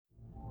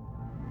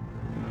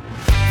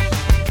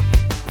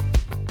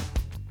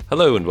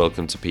Hello and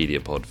welcome to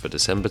Pediapod for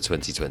December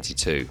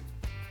 2022.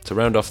 To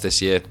round off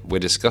this year, we're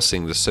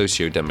discussing the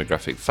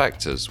socio-demographic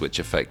factors which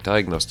affect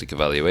diagnostic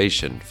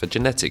evaluation for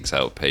genetics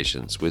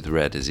outpatients with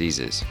rare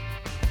diseases.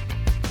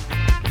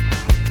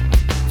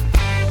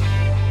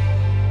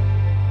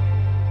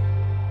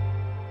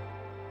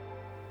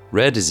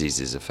 Rare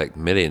diseases affect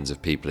millions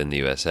of people in the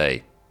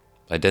USA.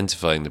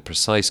 Identifying the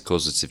precise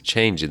causative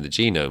change in the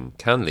genome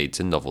can lead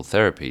to novel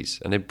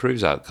therapies and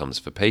improves outcomes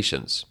for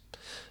patients.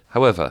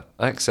 However,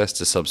 access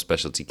to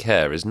subspecialty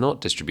care is not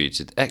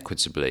distributed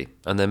equitably,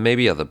 and there may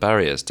be other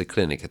barriers to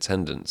clinic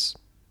attendance.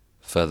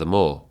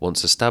 Furthermore,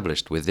 once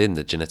established within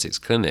the genetics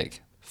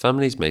clinic,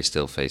 families may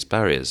still face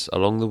barriers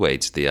along the way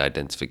to the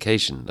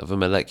identification of a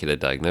molecular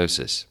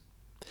diagnosis.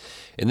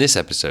 In this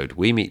episode,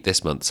 we meet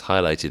this month's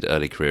highlighted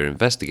early career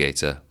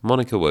investigator,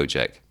 Monica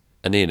Wojcik,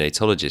 a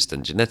neonatologist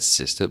and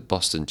geneticist at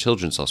Boston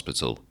Children's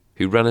Hospital,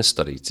 who ran a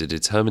study to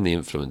determine the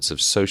influence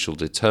of social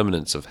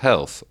determinants of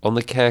health on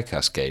the care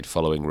cascade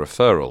following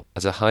referral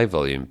at a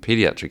high-volume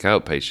pediatric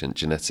outpatient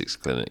genetics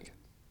clinic.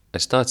 I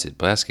started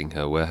by asking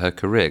her where her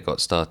career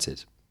got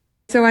started.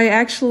 So I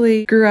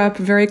actually grew up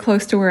very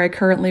close to where I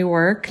currently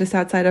work, just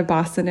outside of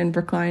Boston in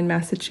Brookline,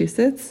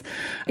 Massachusetts.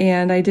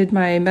 And I did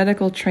my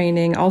medical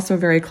training also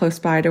very close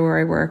by to where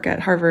I work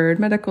at Harvard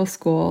Medical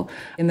School.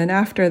 And then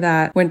after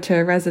that, went to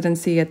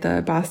residency at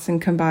the Boston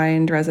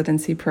Combined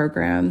Residency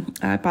Program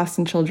at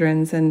Boston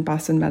Children's and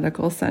Boston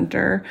Medical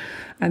Center.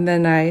 And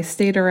then I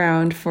stayed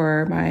around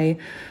for my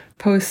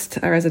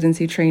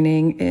post-residency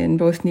training in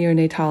both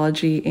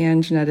neonatology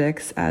and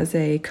genetics as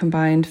a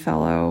combined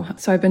fellow.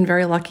 So I've been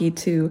very lucky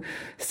to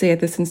stay at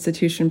this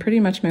institution pretty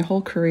much my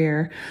whole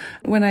career.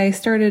 When I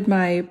started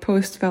my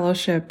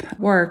post-fellowship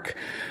work,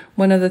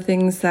 one of the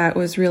things that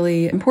was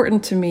really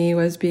important to me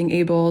was being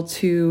able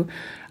to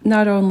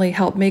not only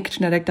help make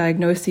genetic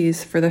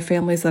diagnoses for the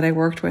families that I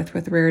worked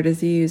with rare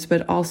disease,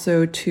 but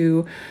also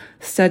to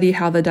study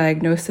how the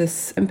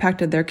diagnosis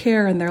impacted their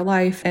care and their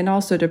life, and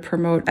also to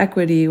promote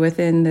equity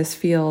within this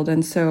field.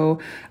 And so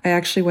I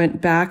actually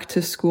went back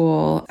to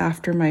school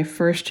after my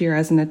first year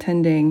as an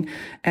attending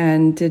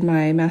and did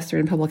my Master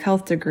in Public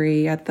Health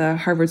degree at the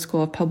Harvard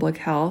School of Public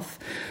Health.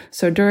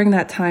 So during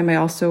that time, I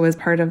also was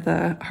part of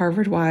the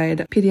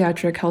Harvard-wide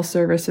Pediatric Health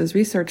Services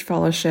Research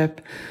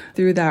Fellowship.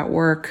 Through that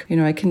work,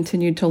 I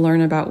continued to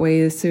learn about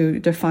ways to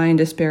define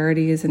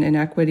disparities and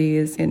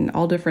inequities in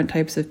all different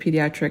types of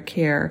pediatric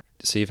care.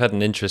 So you've had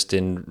an interest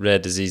in rare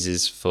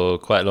diseases for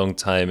quite a long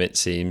time, it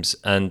seems.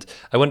 And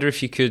I wonder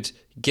if you could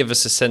give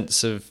us a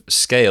sense of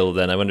scale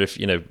then. I wonder if,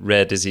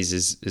 rare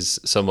diseases is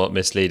somewhat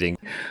misleading.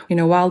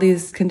 While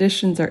these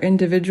conditions are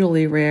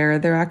individually rare,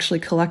 they're actually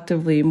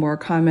collectively more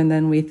common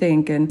than we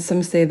think. And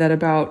some say that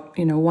about,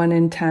 1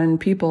 in 10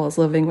 people is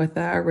living with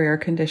a rare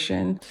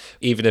condition.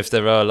 Even if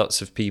there are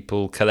lots of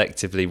people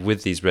collectively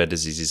with these rare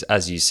diseases,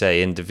 as you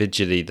say,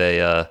 individually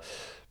they are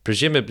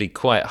presumably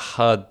quite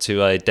hard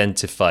to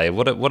identify.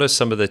 What are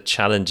some of the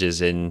challenges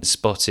in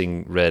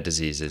spotting rare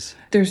diseases?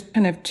 There's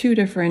kind of two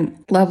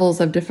different levels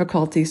of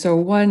difficulty. So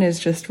one is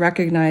just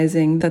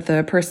recognizing that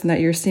the person that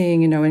you're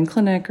seeing, in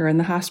clinic or in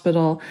the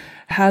hospital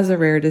has a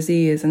rare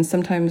disease. And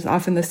sometimes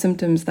often the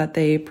symptoms that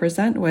they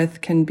present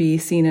with can be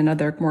seen in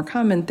other more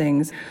common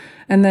things.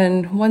 And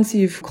then once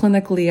you've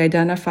clinically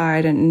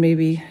identified and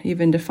maybe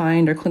even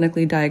defined or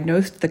clinically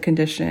diagnosed the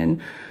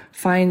condition,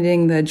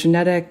 finding the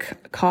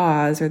genetic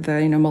cause or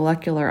the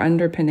molecular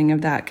underpinning of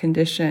that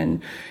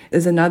condition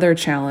is another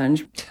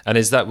challenge. And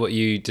is that what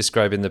you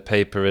describe in the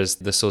paper as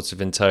the sort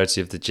of entirety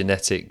of the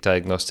genetic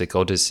diagnostic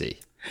odyssey?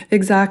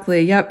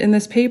 Exactly. Yep. In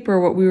this paper,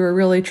 what we were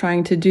really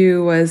trying to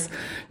do was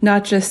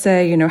not just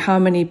say, how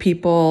many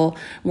people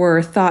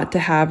were thought to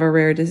have a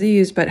rare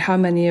disease, but how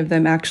many of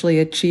them actually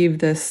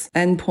achieved this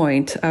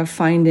endpoint of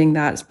finding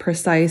that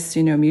precise,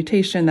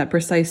 mutation, that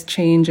precise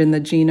change in the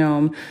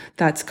genome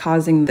that's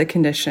causing the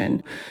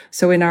condition.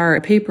 So in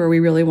our paper, we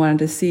really wanted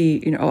to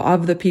see,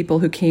 of the people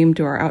who came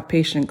to our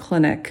outpatient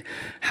clinic,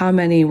 how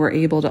many were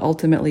able to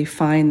ultimately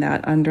find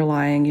that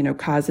underlying,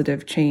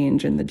 causative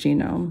change in the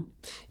genome.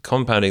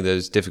 Compounding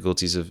those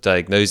difficulties of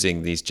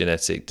diagnosing these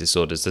genetic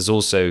disorders, there's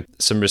also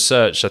some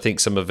research, I think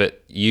some of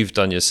it you've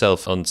done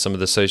yourself, on some of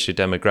the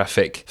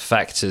socio-demographic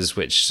factors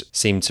which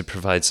seem to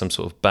provide some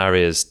sort of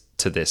barriers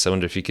to this. I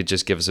wonder if you could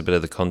just give us a bit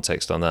of the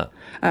context on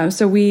that.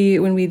 So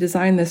when we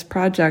designed this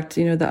project,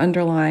 the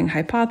underlying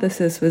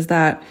hypothesis was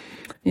that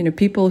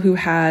people who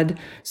had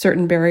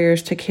certain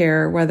barriers to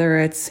care, whether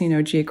it's,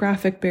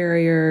 geographic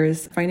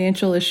barriers,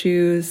 financial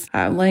issues,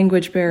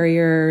 language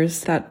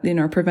barriers that,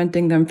 are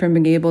preventing them from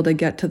being able to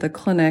get to the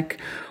clinic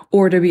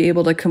or to be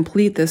able to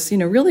complete this,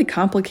 really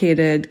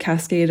complicated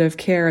cascade of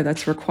care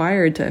that's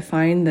required to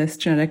find this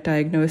genetic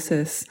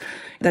diagnosis,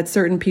 that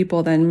certain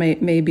people then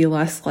may be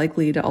less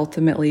likely to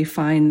ultimately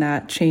find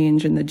that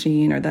change in the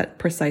gene or that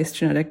precise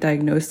genetic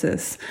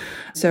diagnosis.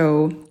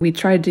 So we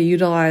tried to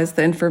utilize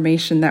the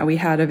information that we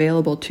had available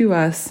available to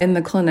us in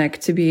the clinic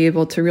to be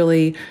able to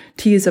really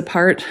tease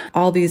apart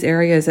all these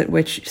areas at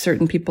which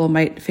certain people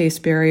might face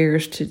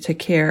barriers to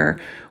care,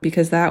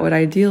 because that would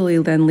ideally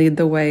then lead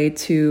the way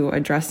to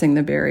addressing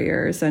the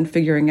barriers and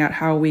figuring out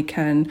how we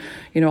can,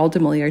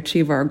 ultimately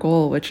achieve our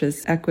goal, which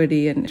is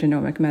equity in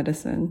genomic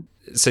medicine.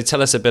 So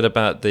tell us a bit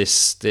about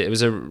this. It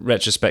was a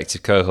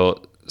retrospective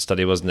cohort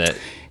study, wasn't it?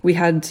 We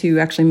had to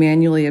actually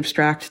manually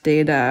abstract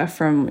data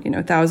from,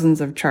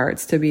 thousands of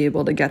charts to be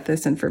able to get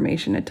this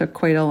information. It took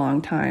quite a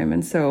long time.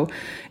 And so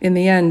in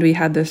the end, we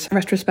had this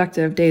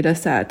retrospective data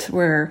set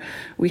where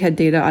we had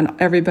data on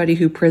everybody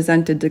who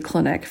presented to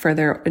clinic for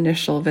their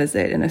initial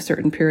visit in a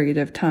certain period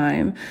of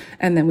time.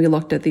 And then we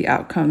looked at the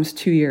outcomes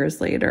 2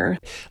 years later.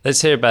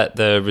 Let's hear about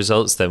the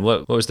results then.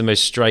 What was the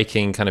most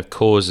striking kind of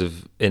cause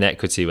of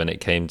inequity when it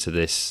came to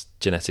this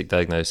genetic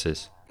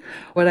diagnosis?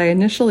 What I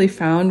initially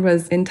found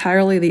was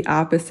entirely the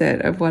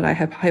opposite of what I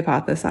have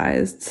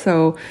hypothesized.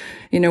 So,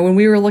 when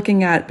we were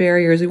looking at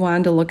barriers, we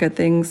wanted to look at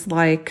things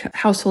like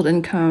household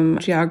income,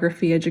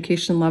 geography,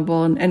 education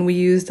level, and we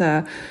used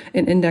an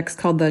index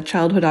called the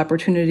Childhood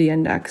Opportunity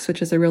Index,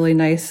 which is a really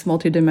nice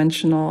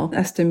multidimensional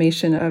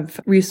estimation of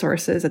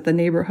resources at the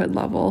neighborhood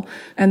level.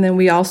 And then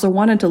we also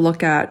wanted to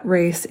look at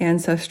race,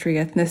 ancestry,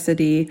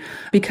 ethnicity.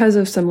 Because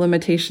of some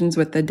limitations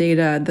with the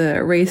data,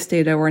 the race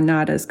data were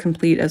not as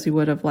complete as we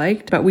would have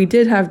liked, but we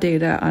did have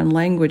data on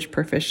language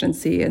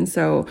proficiency. And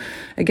so,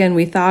 again,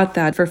 we thought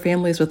that for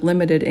families with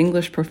limited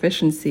English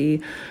proficiency,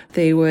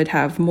 they would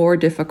have more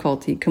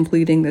difficulty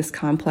completing this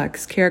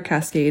complex care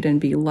cascade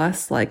and be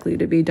less likely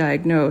to be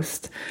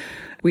diagnosed.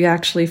 We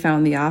actually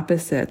found the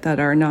opposite, that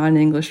our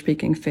non-English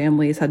speaking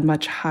families had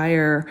much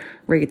higher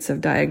rates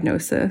of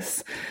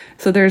diagnosis.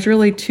 So there's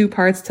really two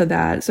parts to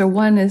that. So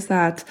one is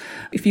that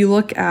if you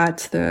look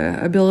at the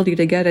ability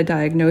to get a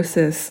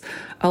diagnosis,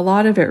 a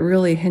lot of it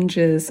really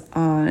hinges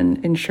on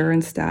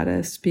insurance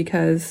status,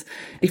 because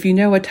if you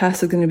know a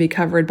test is going to be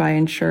covered by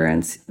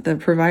insurance, the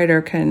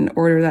provider can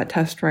order that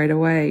test right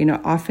away,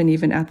 often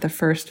even at the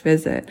first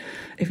visit.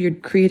 If you're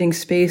creating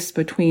space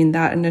between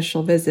that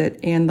initial visit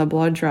and the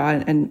blood draw,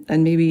 and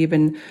maybe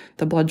even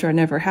the blood draw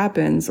never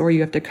happens, or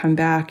you have to come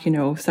back,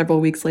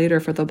 several weeks later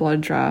for the blood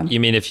draw. You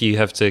mean if you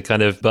have to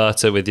kind of barter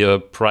with your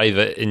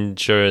private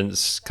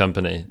insurance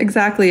company?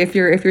 Exactly. If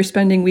you're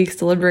spending weeks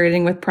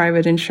deliberating with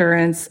private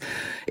insurance,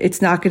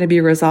 it's not going to be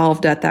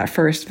resolved at that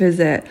first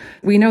visit.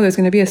 We know there's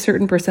going to be a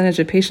certain percentage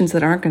of patients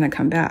that aren't going to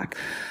come back.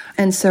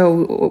 And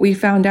so what we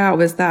found out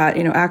was that,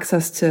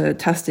 access to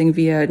testing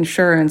via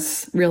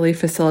insurance really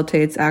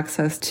facilitates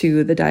access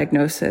to the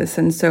diagnosis.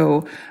 And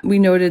so we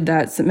noted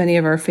that many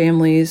of our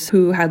families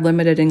who had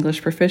limited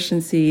English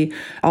proficiency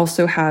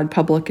also had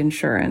public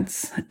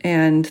insurance.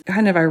 And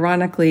kind of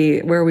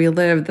ironically, where we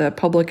live, the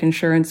public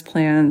insurance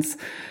plans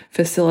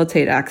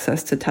facilitate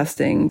access to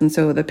testing. And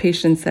so the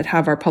patients that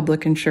have our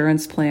public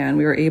insurance plan,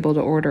 we were able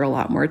to order a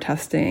lot more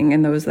testing.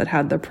 And those that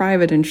had the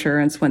private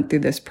insurance went through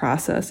this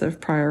process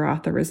of prior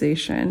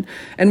authorization.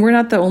 And we're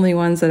not the only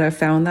ones that have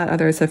found that.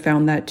 Others have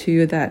found that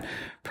too, that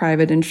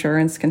private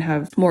insurance can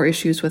have more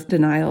issues with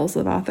denials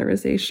of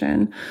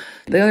authorization.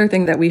 The other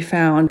thing that we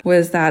found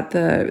was that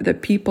the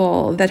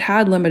people that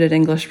had limited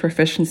English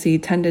proficiency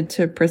tended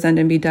to present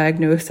and be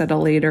diagnosed at a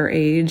later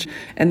age.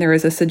 And there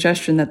is a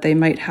suggestion that they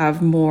might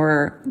have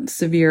more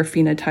severe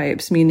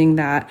phenotypes, meaning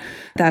that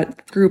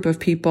that group of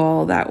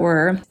people that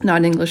were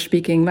non-English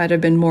speaking might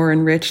have been more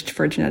enriched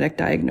for genetic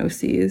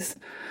diagnoses.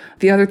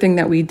 The other thing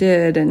that we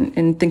did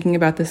in thinking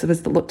about this was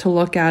to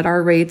look at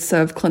our rates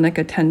of clinic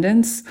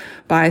attendance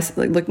by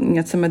looking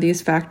at some of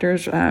these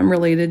factors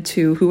related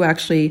to who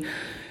actually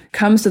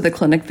comes to the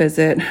clinic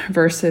visit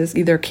versus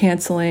either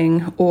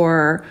canceling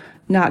or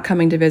not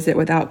coming to visit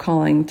without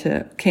calling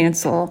to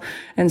cancel.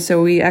 And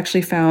so we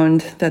actually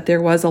found that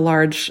there was a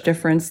large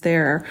difference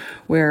there,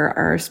 where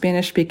our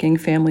Spanish-speaking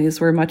families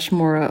were much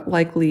more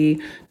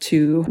likely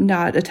to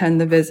not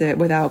attend the visit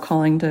without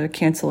calling to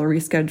cancel or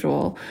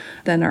reschedule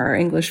than our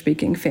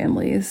English-speaking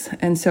families.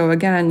 And so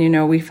again,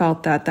 we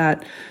felt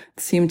that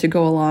seemed to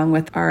go along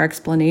with our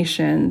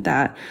explanation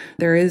that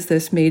there is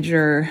this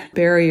major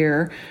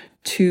barrier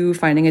to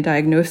finding a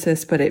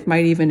diagnosis, but it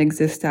might even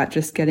exist at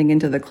just getting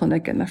into the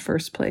clinic in the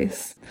first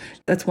place.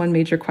 That's one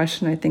major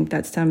question I think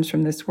that stems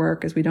from this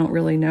work, is we don't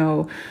really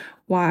know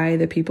why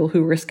the people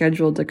who were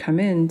scheduled to come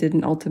in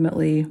didn't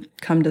ultimately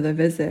come to the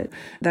visit.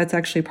 That's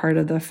actually part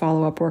of the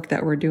follow-up work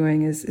that we're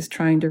doing, is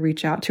trying to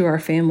reach out to our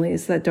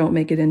families that don't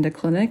make it into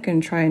clinic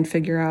and try and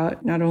figure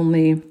out not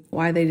only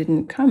why they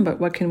didn't come, but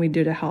what can we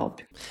do to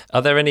help.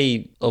 Are there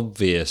any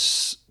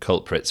obvious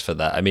culprits for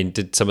that? I mean,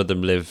 did some of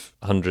them live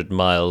 100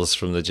 miles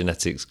from the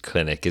genetics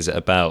clinic? Is it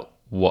about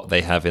what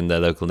they have in their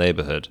local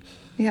neighborhood?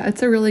 Yeah,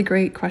 it's a really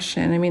great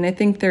question. I mean, I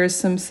think there's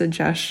some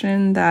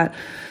suggestion that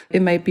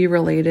It might be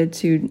related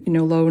to,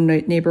 low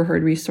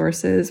neighborhood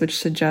resources, which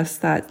suggests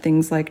that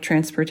things like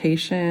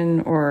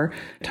transportation or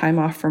time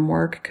off from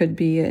work could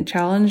be a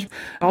challenge.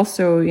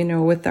 Also,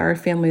 with our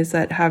families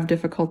that have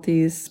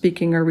difficulties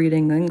speaking or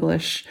reading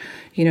English,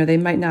 they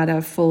might not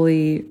have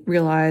fully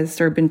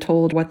realized or been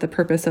told what the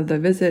purpose of the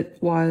visit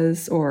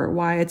was or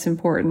why it's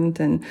important.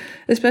 And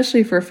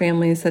especially for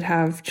families that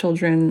have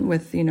children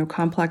with,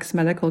 complex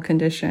medical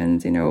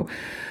conditions,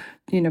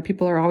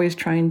 people are always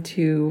trying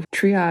to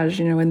triage,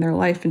 in their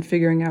life and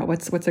figuring out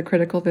what's a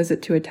critical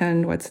visit to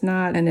attend, what's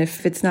not. And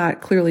if it's not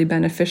clearly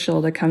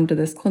beneficial to come to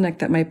this clinic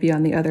that might be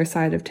on the other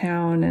side of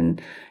town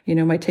and,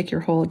 might take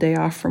your whole day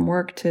off from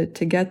work to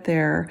get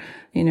there,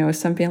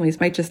 some families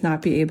might just not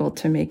be able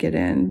to make it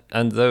in.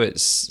 And though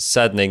it's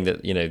saddening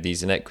that,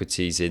 these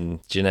inequities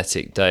in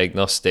genetic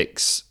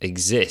diagnostics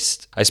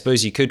exist, I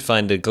suppose you could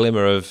find a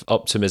glimmer of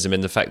optimism in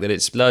the fact that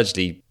it's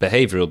largely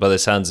behavioural by the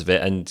sounds of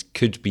it and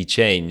could be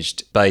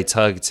changed by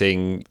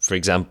targeting, for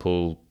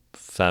example,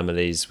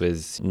 families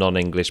with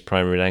non-English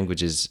primary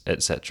languages,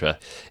 etc.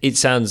 It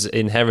sounds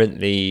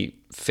inherently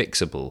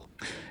fixable.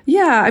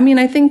 Yeah,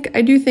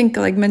 I do think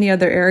like many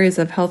other areas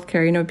of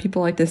healthcare,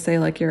 people like to say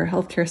like your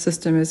healthcare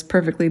system is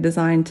perfectly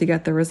designed to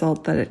get the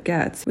result that it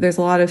gets. There's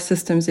a lot of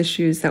systems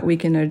issues that we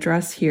can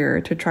address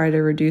here to try to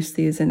reduce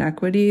these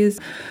inequities.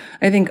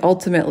 I think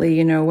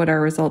ultimately, what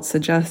our results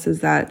suggest is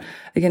that,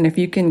 again, if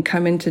you can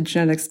come into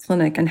genetics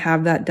clinic and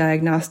have that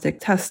diagnostic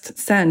test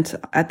sent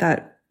at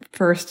that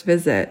first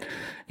visit,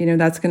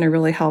 that's going to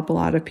really help a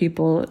lot of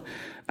people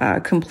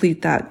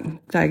complete that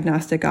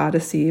diagnostic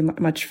odyssey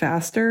much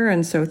faster.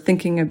 And so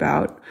thinking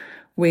about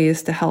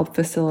ways to help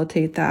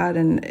facilitate that.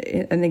 And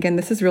again,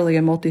 this is really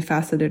a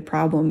multifaceted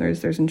problem.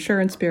 There's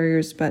insurance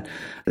barriers, but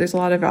there's a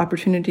lot of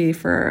opportunity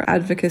for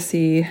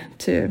advocacy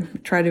to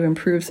try to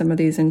improve some of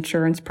these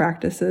insurance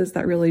practices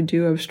that really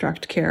do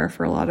obstruct care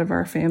for a lot of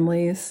our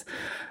families.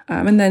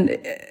 And then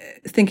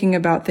thinking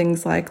about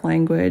things like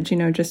language,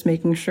 just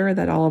making sure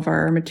that all of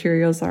our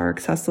materials are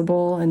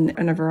accessible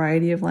in a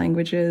variety of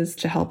languages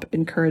to help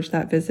encourage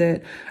that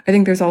visit. I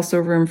think there's also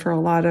room for a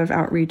lot of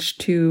outreach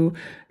to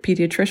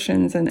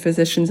pediatricians and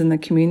physicians in the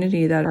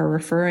community that are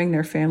referring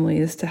their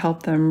families to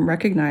help them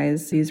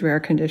recognize these rare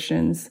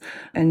conditions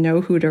and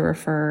know who to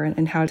refer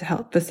and how to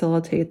help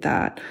facilitate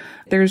that.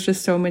 There's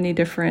just so many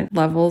different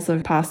levels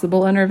of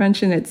possible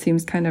intervention. It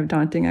seems kind of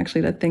daunting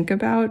actually to think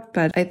about,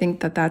 but I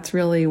think that that's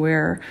really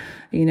where,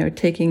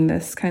 taking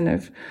this kind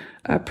of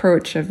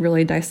approach of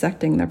really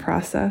dissecting the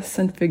process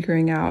and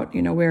figuring out,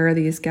 where are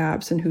these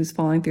gaps and who's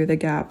falling through the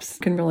gaps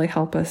can really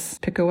help us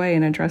pick away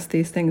and address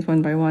these things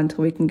one by one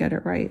until we can get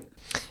it right.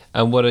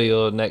 And what are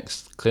your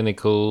next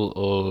clinical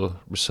or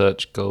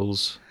research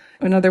goals?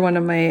 Another one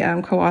of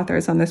my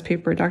co-authors on this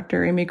paper,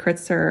 Dr. Amy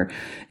Kritzer,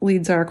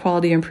 leads our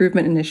quality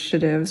improvement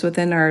initiatives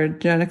within our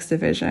genetics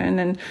division.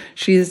 And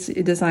she's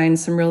designed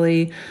some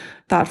really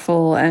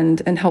thoughtful and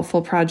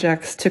helpful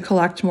projects to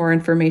collect more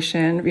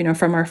information,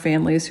 from our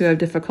families who have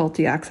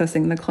difficulty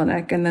accessing the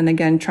clinic. And then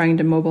again, trying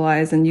to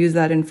mobilize and use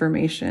that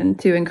information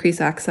to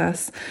increase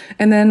access.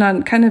 And then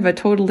on kind of a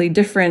totally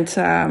different,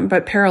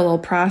 but parallel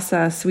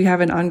process, we have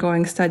an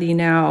ongoing study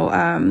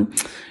now,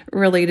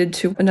 related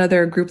to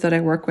another group that I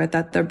work with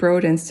at the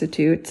Broad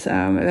Institute,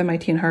 at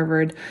MIT and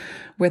Harvard,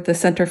 with the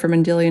Center for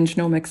Mendelian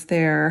Genomics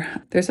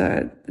there. There's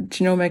a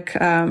genomic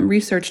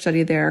research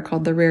study there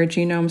called the Rare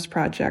Genomes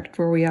Project,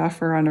 where we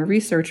offer on a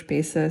research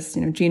basis,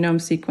 genome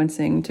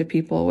sequencing to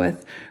people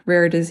with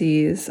rare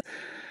disease.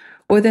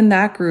 Within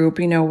that group,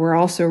 we're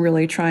also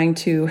really trying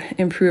to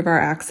improve our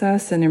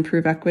access and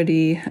improve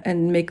equity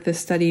and make the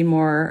study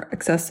more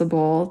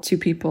accessible to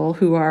people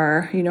who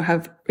are,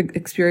 have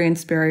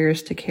experienced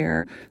barriers to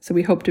care. So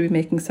we hope to be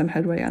making some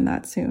headway on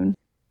that soon.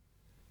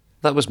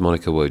 That was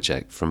Monica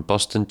Wojcik from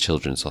Boston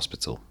Children's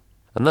Hospital.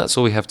 And that's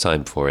all we have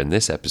time for in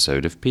this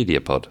episode of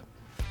Pediapod.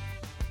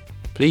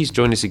 Please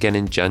join us again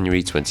in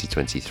January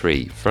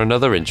 2023 for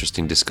another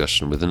interesting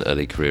discussion with an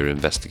early career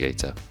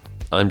investigator.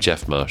 I'm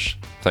Jeff Marsh.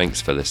 Thanks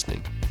for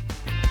listening.